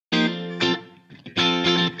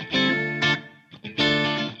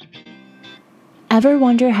Ever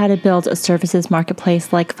wonder how to build a services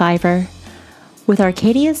marketplace like Fiverr? With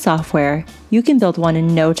Arcadier software, you can build one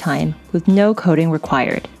in no time with no coding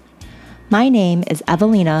required. My name is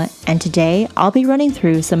Evelina, and today I'll be running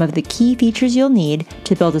through some of the key features you'll need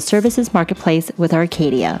to build a services marketplace with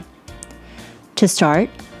Arcadier. To start,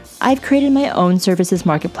 I've created my own services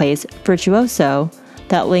marketplace, Virtuoso,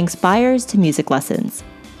 that links buyers to music lessons.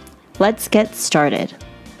 Let's get started.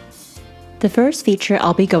 The first feature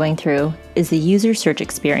I'll be going through is the user search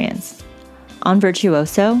experience. On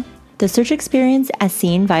Virtuoso, the search experience as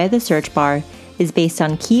seen via the search bar is based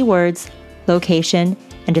on keywords, location,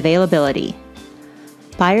 and availability.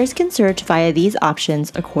 Buyers can search via these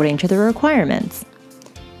options according to their requirements.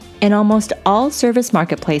 In almost all service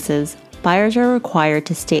marketplaces, buyers are required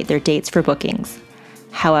to state their dates for bookings.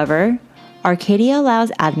 However, Arcadier allows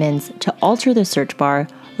admins to alter the search bar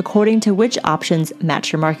according to which options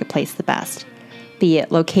match your marketplace the best, be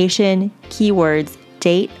it location, keywords,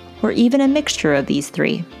 date, or even a mixture of these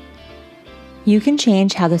three. You can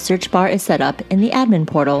change how the search bar is set up in the admin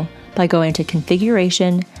portal by going to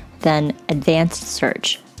Configuration, then Advanced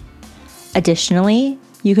Search. Additionally,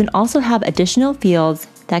 you can also have additional fields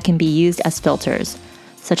that can be used as filters,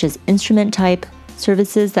 such as instrument type,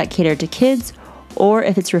 services that cater to kids, or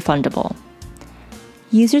if it's refundable.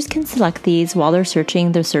 Users can select these while they're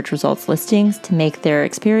searching the search results listings to make their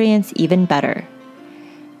experience even better.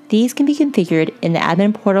 These can be configured in the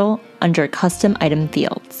admin portal under Custom Item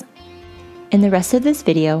Fields. In the rest of this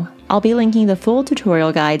video, I'll be linking the full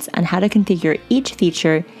tutorial guides on how to configure each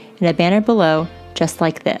feature in a banner below just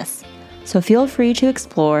like this, so feel free to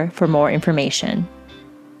explore for more information.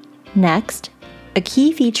 Next, a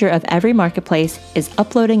key feature of every marketplace is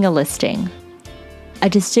uploading a listing. A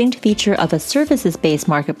distinct feature of a services-based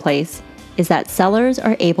marketplace is that sellers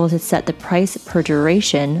are able to set the price per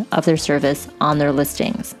duration of their service on their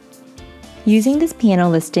listings. Using this piano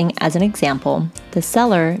listing as an example, the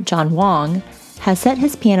seller, John Wong, has set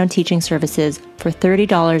his piano teaching services for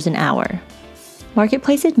 $30 an hour.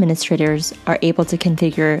 Marketplace administrators are able to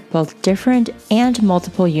configure both different and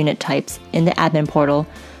multiple unit types in the admin portal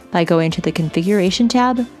by going to the Configuration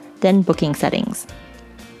tab, then Booking Settings.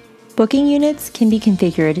 Booking units can be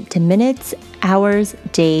configured to minutes, hours,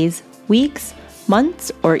 days, weeks,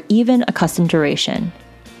 months, or even a custom duration.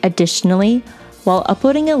 Additionally, while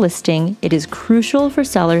uploading a listing, it is crucial for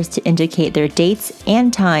sellers to indicate their dates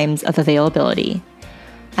and times of availability.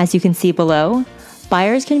 As you can see below,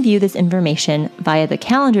 buyers can view this information via the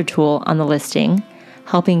calendar tool on the listing,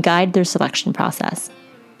 helping guide their selection process.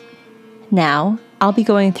 Now, I'll be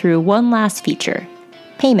going through one last feature,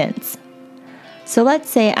 payments. So let's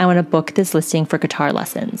say I want to book this listing for guitar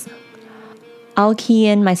lessons. I'll key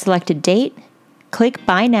in my selected date, click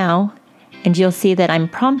Buy Now, and you'll see that I'm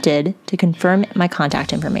prompted to confirm my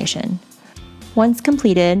contact information. Once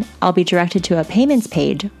completed, I'll be directed to a payments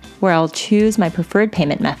page where I'll choose my preferred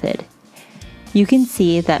payment method. You can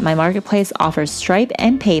see that my marketplace offers Stripe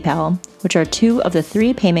and PayPal, which are two of the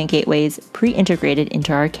three payment gateways pre-integrated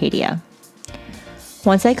into Arcadier.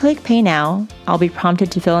 Once I click Pay Now, I'll be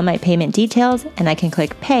prompted to fill in my payment details, and I can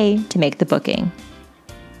click Pay to make the booking.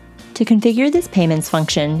 To configure this payments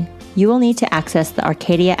function, you will need to access the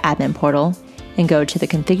Arcadier admin portal and go to the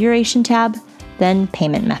Configuration tab, then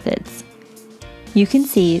Payment Methods. You can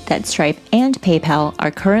see that Stripe and PayPal are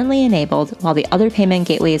currently enabled while the other payment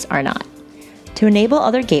gateways are not. To enable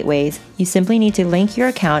other gateways, you simply need to link your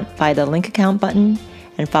account via the Link Account button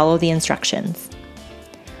and follow the instructions.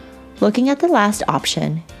 Looking at the last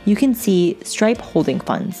option, you can see Stripe Holding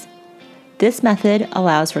Funds. This method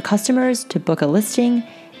allows for customers to book a listing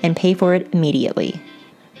and pay for it immediately.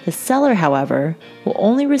 The seller, however, will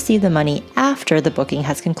only receive the money after the booking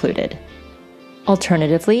has concluded.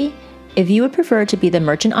 Alternatively, if you would prefer to be the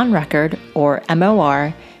merchant on record, or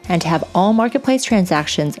MOR, and to have all marketplace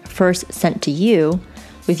transactions first sent to you,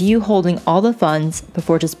 with you holding all the funds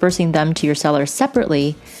before dispersing them to your sellers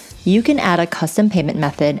separately, you can add a custom payment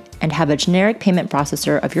method and have a generic payment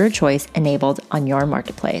processor of your choice enabled on your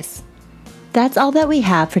marketplace. That's all that we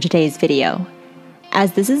have for today's video.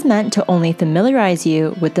 As this is meant to only familiarize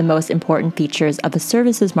you with the most important features of a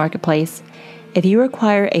services marketplace, if you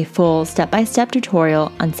require a full step-by-step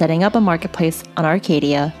tutorial on setting up a marketplace on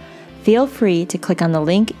Arcadier, feel free to click on the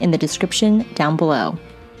link in the description down below.